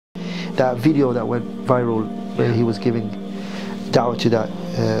that video that went viral where he was giving da'wah to that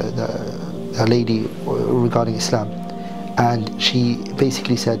lady regarding Islam, and she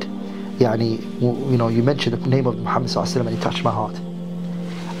basically said, yani, you know, you mentioned the name of Muhammad sallallahu alaihi wasallam and it touched my heart.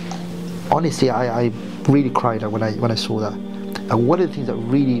 Honestly, I really cried when I saw that. And one of the things that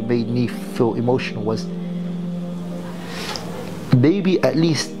really made me feel emotional was maybe at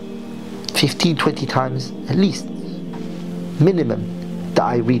least 15-20 times, at least minimum, that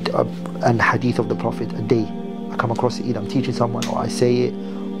I read an hadith of the Prophet a day. I come across it, either I'm teaching someone, or I say it,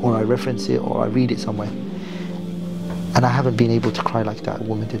 or I reference it, or I read it somewhere. And I haven't been able to cry like that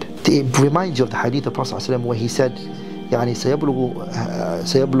woman did. It reminds you of the hadith of the Prophet ﷺ where he said, يعني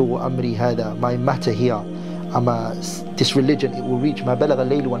سيبلغ أمري هذا, my matter here, this religion, it will reach ما بلغ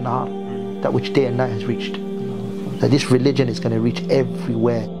الليل والنهار, that which day and night has reached. That this religion is going to reach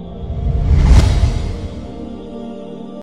everywhere.